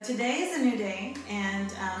Today is a new day,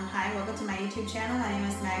 and hi, welcome to my YouTube channel. My name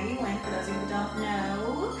is Maggie Wynn. For those of you who don't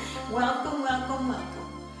know, welcome, welcome,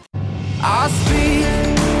 welcome. I speak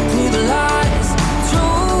through the lies,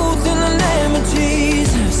 truth in the name of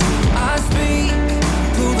Jesus. I speak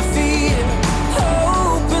through the fear,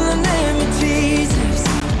 hope in the name of Jesus.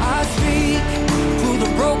 I speak through the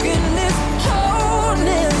brokenness,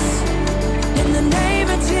 wholeness in the name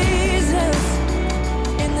of Jesus.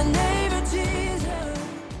 In the name of Jesus.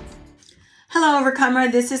 Hello, Overcomer.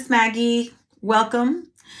 This is Maggie.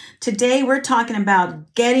 Welcome. Today we're talking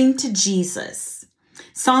about getting to Jesus.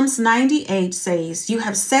 Psalms 98 says, "You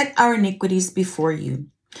have set our iniquities before you,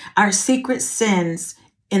 our secret sins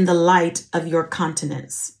in the light of your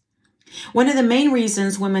countenance." One of the main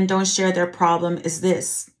reasons women don't share their problem is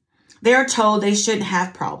this. They are told they shouldn't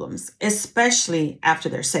have problems, especially after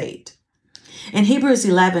they're saved. In Hebrews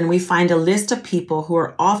 11, we find a list of people who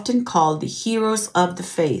are often called the heroes of the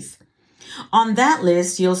faith. On that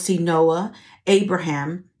list, you'll see Noah,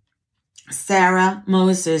 Abraham, Sarah,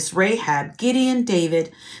 Moses, Rahab, Gideon,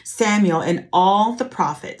 David, Samuel, and all the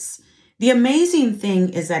prophets. The amazing thing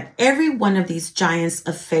is that every one of these giants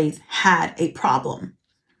of faith had a problem.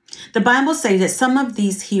 The Bible says that some of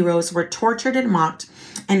these heroes were tortured and mocked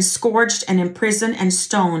and scourged and imprisoned and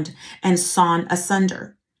stoned and sawn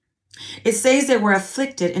asunder. It says they were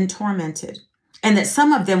afflicted and tormented, and that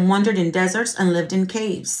some of them wandered in deserts and lived in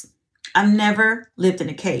caves. I've never lived in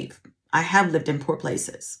a cave. I have lived in poor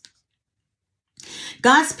places.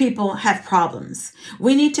 God's people have problems.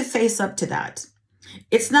 We need to face up to that.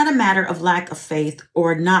 It's not a matter of lack of faith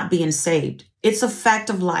or not being saved. It's a fact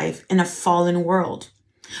of life in a fallen world.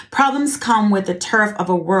 Problems come with the turf of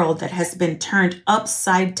a world that has been turned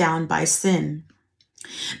upside down by sin.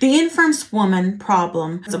 The infirm woman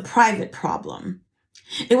problem was a private problem.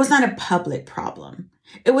 It was not a public problem.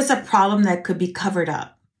 It was a problem that could be covered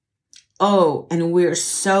up. Oh, and we're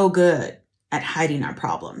so good at hiding our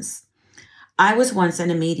problems. I was once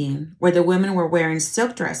in a meeting where the women were wearing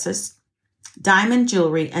silk dresses, diamond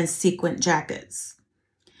jewelry, and sequin jackets.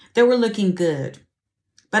 They were looking good,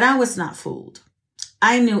 but I was not fooled.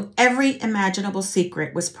 I knew every imaginable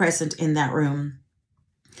secret was present in that room.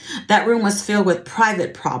 That room was filled with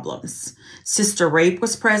private problems. Sister rape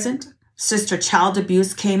was present. Sister child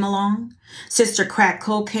abuse came along. Sister crack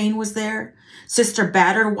cocaine was there. Sister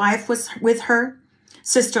battered wife was with her.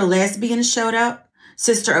 Sister lesbian showed up.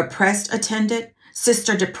 Sister oppressed attended.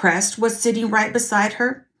 Sister depressed was sitting right beside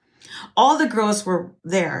her. All the girls were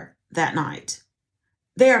there that night.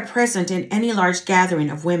 They are present in any large gathering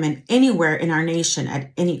of women anywhere in our nation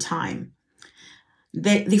at any time.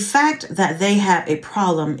 The fact that they have a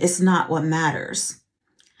problem is not what matters.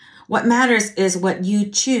 What matters is what you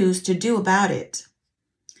choose to do about it.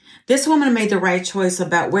 This woman made the right choice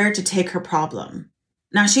about where to take her problem.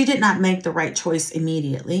 Now, she did not make the right choice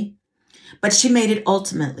immediately, but she made it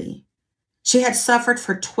ultimately. She had suffered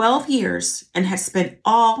for 12 years and had spent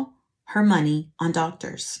all her money on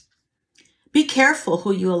doctors. Be careful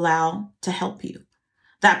who you allow to help you.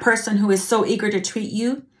 That person who is so eager to treat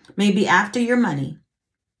you may be after your money.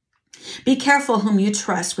 Be careful whom you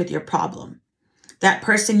trust with your problem. That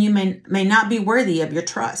person you may not be worthy of your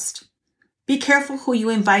trust. Be careful who you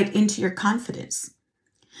invite into your confidence.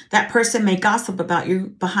 That person may gossip about you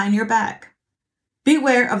behind your back.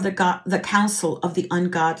 Beware of the counsel of the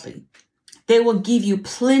ungodly. They will give you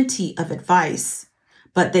plenty of advice,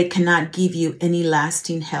 but they cannot give you any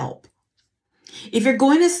lasting help. If you're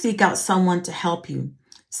going to seek out someone to help you,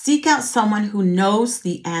 seek out someone who knows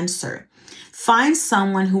the answer. Find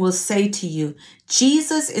someone who will say to you,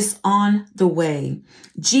 Jesus is on the way.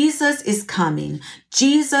 Jesus is coming.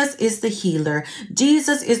 Jesus is the healer.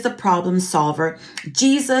 Jesus is the problem solver.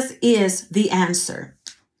 Jesus is the answer.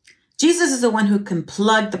 Jesus is the one who can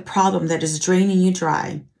plug the problem that is draining you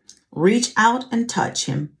dry. Reach out and touch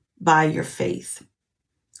him by your faith.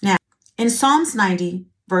 Now, in Psalms 90,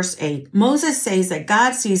 verse 8, Moses says that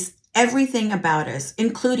God sees everything about us,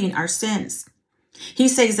 including our sins. He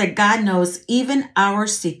says that God knows even our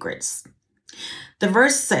secrets. The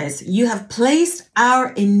verse says, "You have placed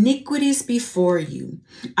our iniquities before you,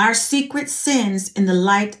 our secret sins in the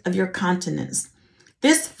light of your countenance."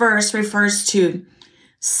 This verse refers to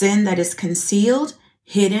sin that is concealed,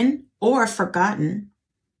 hidden, or forgotten,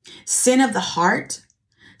 sin of the heart,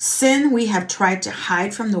 sin we have tried to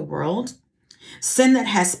hide from the world, sin that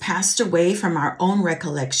has passed away from our own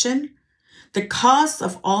recollection, the cause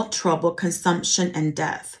of all trouble, consumption, and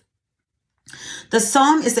death. The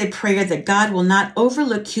psalm is a prayer that God will not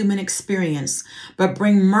overlook human experience, but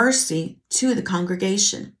bring mercy to the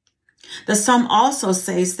congregation. The psalm also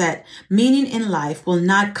says that meaning in life will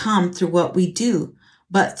not come through what we do,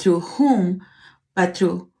 but through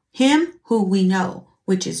him who we know,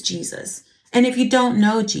 which is Jesus. And if you don't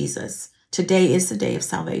know Jesus, today is the day of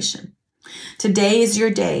salvation. Today is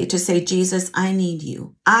your day to say, Jesus, I need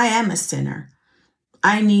you. I am a sinner.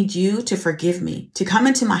 I need you to forgive me, to come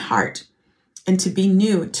into my heart and to be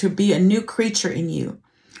new, to be a new creature in you.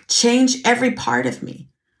 Change every part of me.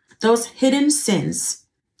 Those hidden sins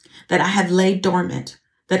that I have laid dormant,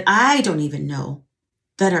 that I don't even know,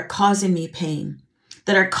 that are causing me pain,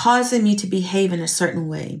 that are causing me to behave in a certain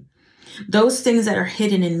way. Those things that are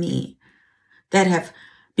hidden in me, that have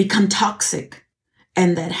become toxic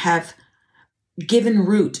and that have given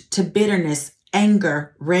root to bitterness,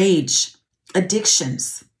 anger, rage,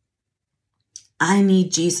 addictions. I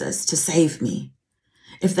need Jesus to save me.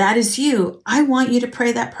 If that is you, I want you to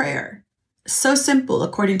pray that prayer. So simple,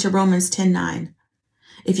 according to Romans 10:9.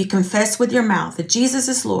 If you confess with your mouth that Jesus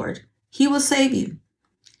is Lord, he will save you.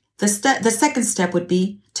 The second step would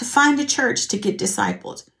be to find a church to get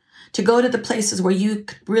discipled, to go to the places where you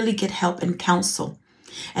could really get help and counsel,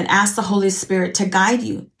 and ask the Holy Spirit to guide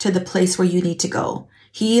you to the place where you need to go.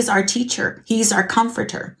 He is our teacher. He's our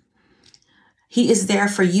comforter. He is there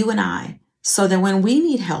for you and I, so that when we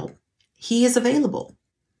need help, he is available.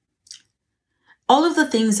 All of the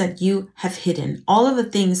things that you have hidden, all of the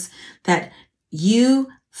things that you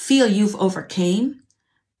feel you've overcame,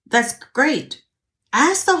 that's great.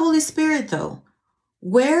 Ask the Holy Spirit, though,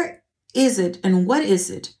 where is it and what is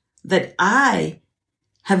it that I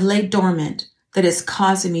have laid dormant that is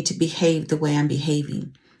causing me to behave the way I'm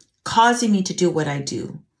behaving, causing me to do what I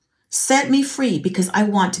do? Set me free, because I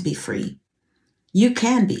want to be free. You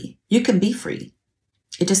can be free.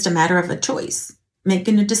 It's just a matter of a choice,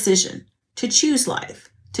 making a decision to choose life,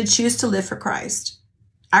 to choose to live for Christ.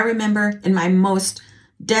 I remember in my most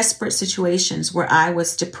desperate situations where I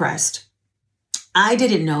was depressed. I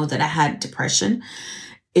didn't know that I had depression.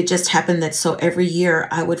 It just happened that so every year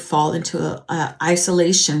I would fall into a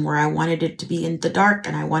isolation where I wanted it to be in the dark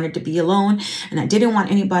and I wanted to be alone and I didn't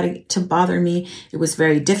want anybody to bother me. It was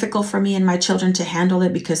very difficult for me and my children to handle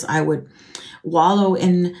it because I would wallow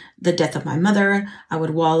in the death of my mother. I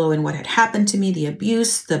would wallow in what had happened to me, the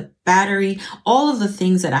abuse, the battery, all of the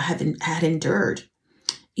things that I had endured,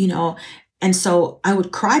 and so I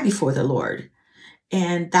would cry before the Lord.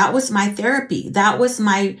 And that was my therapy. That was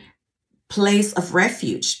my place of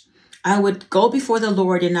refuge. I would go before the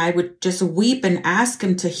Lord and I would just weep and ask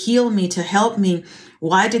him to heal me, to help me.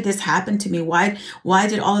 Why did this happen to me? Why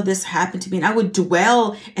did all of this happen to me? And I would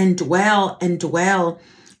dwell and dwell and dwell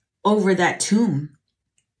over that tomb.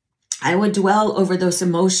 I would dwell over those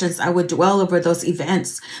emotions. I would dwell over those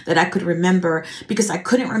events that I could remember because I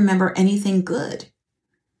couldn't remember anything good.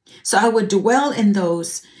 So I would dwell in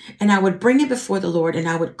those and I would bring it before the Lord and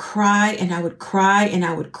I would cry and I would cry and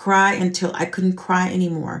I would cry until I couldn't cry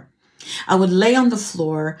anymore. I would lay on the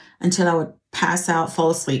floor until I would pass out,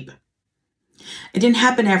 fall asleep. It didn't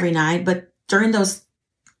happen every night, but during those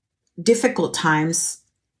difficult times,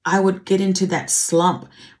 I would get into that slump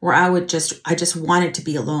where I just wanted to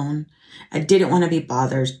be alone. I didn't want to be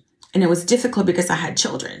bothered. And it was difficult because I had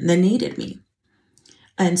children that needed me.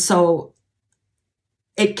 And so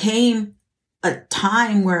it came a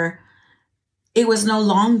time where it was no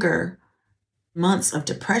longer months of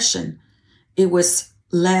depression. It was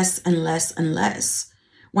less and less and less.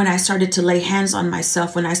 When I started to lay hands on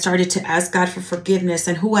myself, when I started to ask God for forgiveness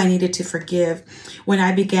and who I needed to forgive, when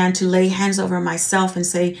I began to lay hands over myself and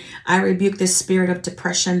say, I rebuke this spirit of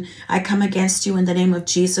depression. I come against you in the name of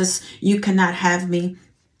Jesus. You cannot have me.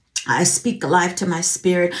 I speak life to my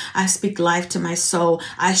spirit. I speak life to my soul.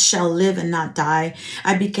 I shall live and not die.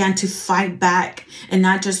 I began to fight back and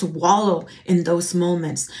not just wallow in those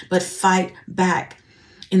moments, but fight back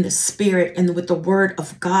in the spirit and with the word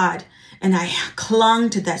of God. And I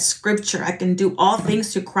clung to that scripture. I can do all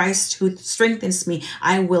things through Christ who strengthens me.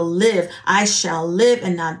 I will live. I shall live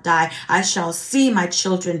and not die. I shall see my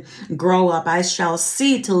children grow up. I shall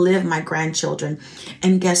see to live my grandchildren.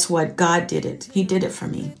 And guess what? God did it. He did it for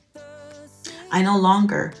me. I no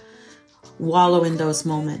longer wallow in those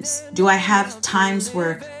moments. Do I have times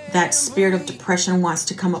where that spirit of depression wants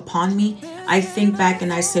to come upon me? I think back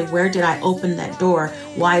and I say, where did I open that door?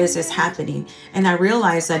 Why is this happening? And I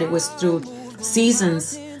realized that it was through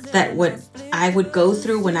seasons that what I would go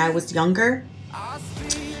through when I was younger.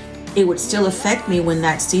 It would still affect me when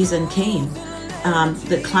that season came.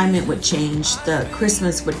 The climate would change, the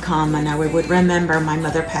Christmas would come, and I would remember my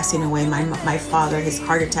mother passing away, my father, his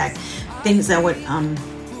heart attack, things that would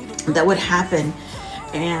happen.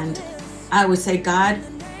 And I would say, God,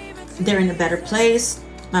 they're in a better place.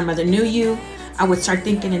 My mother knew you. I would start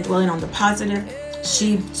thinking and dwelling on the positive.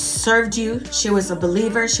 She served you. She was a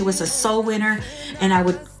believer. She was a soul winner. And I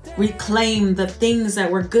would reclaim the things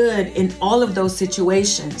that were good in all of those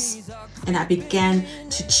situations. And I began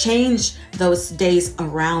to change those days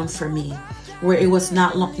around for me, where it was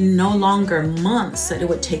no longer months that it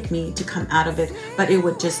would take me to come out of it, but it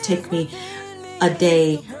would just take me a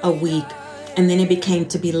day, a week. And then it became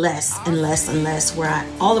to be less and less and less, where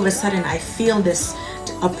all of a sudden I feel this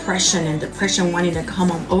oppression and depression wanting to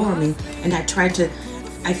come over me. And I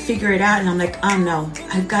figure it out, and I'm like, oh no,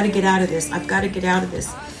 I've got to get out of this. I've got to get out of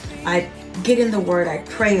this. I get in the word, I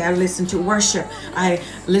pray, I listen to worship, I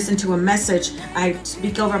listen to a message, I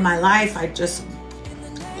speak over my life, I just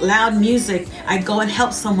loud music, I go and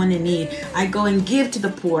help someone in need, I go and give to the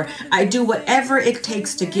poor, I do whatever it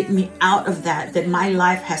takes to get me out of that my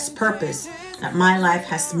life has purpose, that my life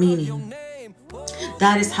has meaning.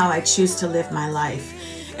 That is how I choose to live my life.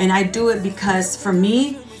 And I do it because for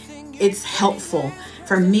me, it's helpful.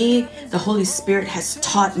 For me, the Holy Spirit has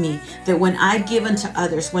taught me that when I give unto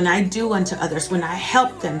others, when I do unto others, when I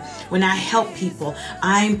help them, when I help people,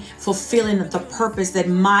 I'm fulfilling the purpose that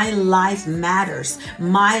my life matters.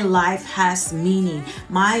 My life has meaning.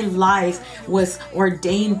 My life was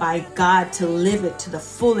ordained by God to live it to the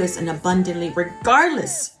fullest and abundantly,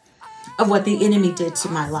 regardless of what the enemy did to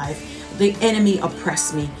my life. The enemy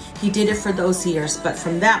oppressed me. He did it for those years. But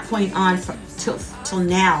from that point on till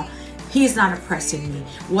now, he's not oppressing me.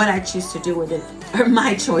 What I choose to do with it are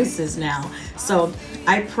my choices now. So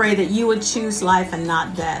I pray that you would choose life and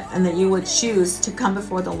not death, and that you would choose to come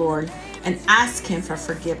before the Lord and ask him for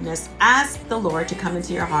forgiveness. Ask the Lord to come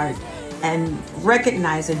into your heart and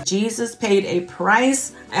recognize that Jesus paid a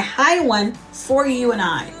price, a high one, for you and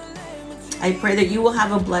I. I pray that you will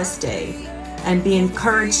have a blessed day and be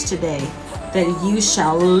encouraged today that you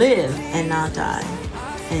shall live and not die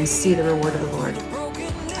and see the reward of the Lord.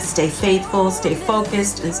 Stay faithful, stay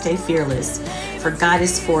focused, and stay fearless. For God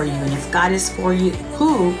is for you. And if God is for you,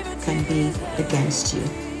 who can be against you?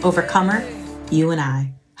 Overcomer, you and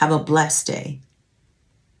I. Have a blessed day.